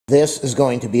This is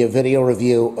going to be a video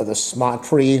review of the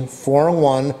Smatree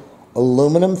 4-in-1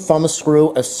 aluminum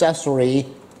thumbscrew accessory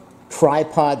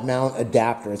tripod mount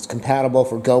adapter. It's compatible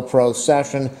for GoPro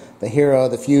Session, the Hero,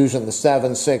 the Fusion, the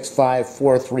 7, 6, 5,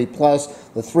 4, 3 Plus,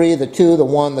 the 3, the 2, the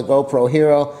 1, the GoPro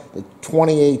Hero, the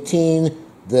 2018,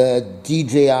 the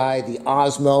DJI, the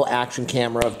OSMO action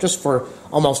camera, just for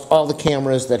almost all the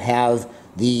cameras that have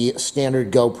the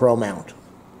standard GoPro mount.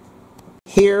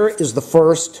 Here is the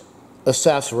first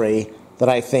accessory that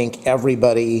I think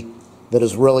everybody that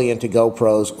is really into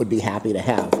GoPros would be happy to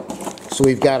have. So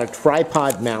we've got a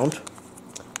tripod mount.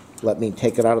 Let me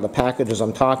take it out of the package as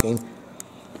I'm talking.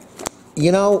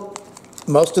 You know,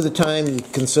 most of the time you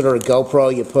consider a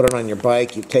GoPro, you put it on your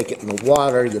bike, you take it in the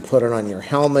water, you put it on your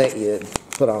helmet, you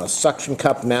put on a suction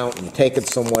cup mount and you take it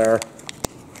somewhere.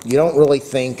 You don't really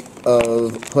think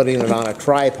of putting it on a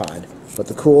tripod. But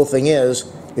the cool thing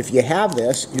is, if you have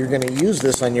this, you're going to use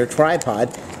this on your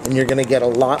tripod and you're going to get a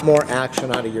lot more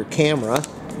action out of your camera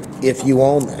if you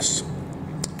own this.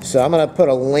 So I'm going to put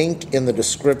a link in the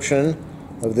description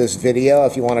of this video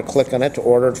if you want to click on it to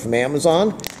order it from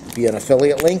Amazon. It'll be an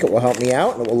affiliate link. It will help me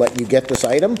out and it will let you get this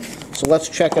item. So let's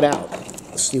check it out.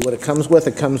 Let's see what it comes with.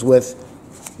 It comes with,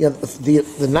 you know,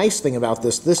 the nice thing about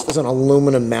this is an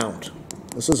aluminum mount.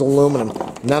 This is aluminum.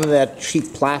 None of that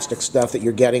cheap plastic stuff that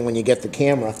you're getting when you get the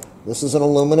camera. This is an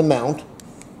aluminum mount.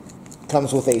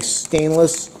 Comes with a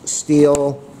stainless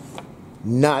steel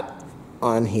nut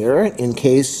on here in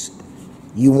case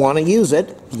you want to use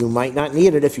it. You might not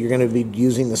need it if you're going to be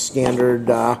using the standard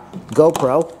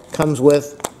GoPro. Comes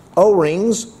with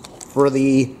O-rings for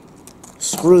the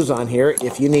screws on here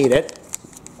if you need it.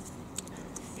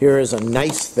 Here is a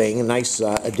nice thing, a nice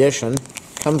addition.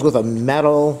 Comes with a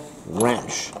metal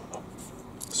wrench.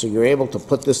 So you're able to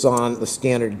put this on the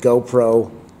standard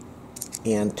GoPro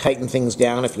and tighten things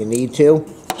down if you need to.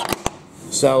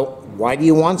 So why do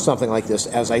you want something like this?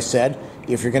 As I said,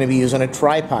 if you're going to be using a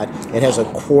tripod, it has a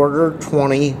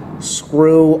 1/4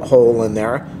 screw hole in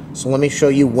there. So let me show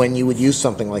you when you would use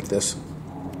something like this.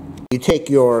 You take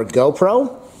your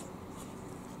GoPro,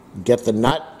 get the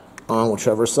nut on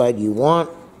whichever side you want,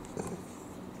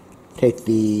 take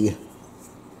the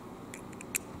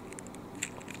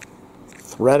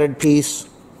threaded piece,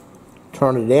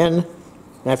 turn it in.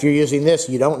 Now if you're using this,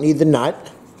 you don't need the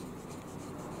nut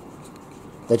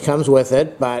that comes with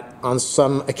it, but on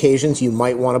some occasions you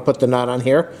might want to put the nut on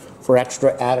here for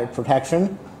extra added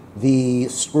protection. The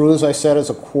screw, as I said,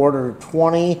 is a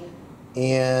 1/4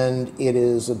 and it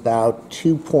is about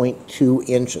 2.2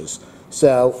 inches.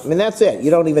 So, I mean, that's it. You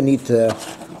don't even need to,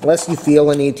 unless you feel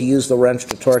the need to use the wrench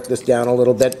to torque this down a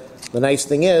little bit. The nice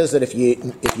thing is that if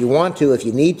you want to, if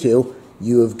you need to,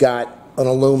 you have got an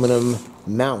aluminum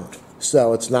mount.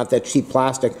 So it's not that cheap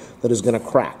plastic that is going to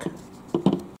crack.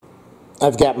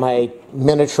 I've got my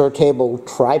miniature table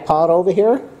tripod over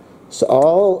here. So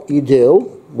all you do,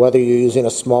 whether you're using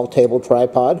a small table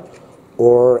tripod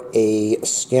or a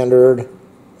standard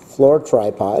floor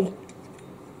tripod,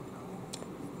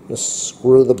 just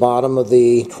screw the bottom of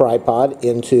the tripod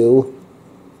into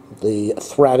the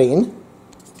threading.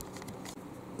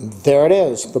 There it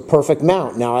is, the perfect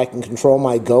mount. Now I can control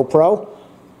my GoPro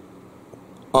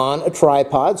on a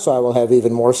tripod, so I will have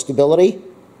even more stability.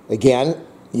 Again,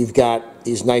 you've got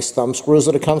these nice thumb screws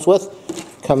that it comes with.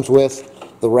 Comes with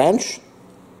the wrench.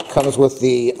 Comes with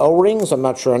the O-rings. I'm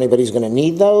not sure anybody's going to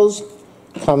need those.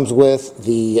 Comes with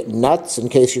the nuts in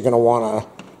case you're going to want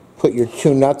to put your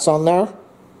 2 nuts on there.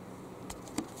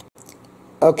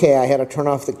 Okay, I had to turn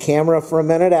off the camera for a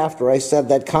minute after I said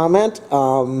that comment.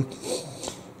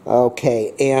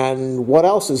 Okay, and what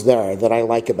else is there that I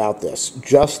like about this?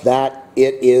 Just that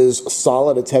it is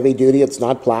solid, it's heavy duty, it's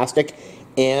not plastic,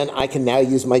 and I can now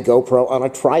use my GoPro on a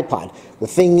tripod. The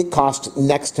thing costs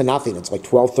next to nothing. It's like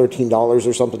 $12, $13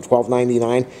 or something,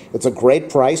 $12.99. It's a great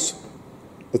price.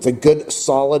 It's a good,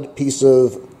 solid piece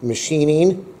of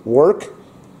machining work,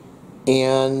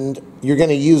 and you're going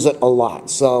to use it a lot.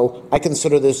 So I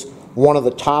consider this one of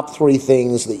the top 3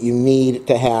 things that you need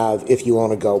to have if you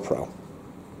own a GoPro.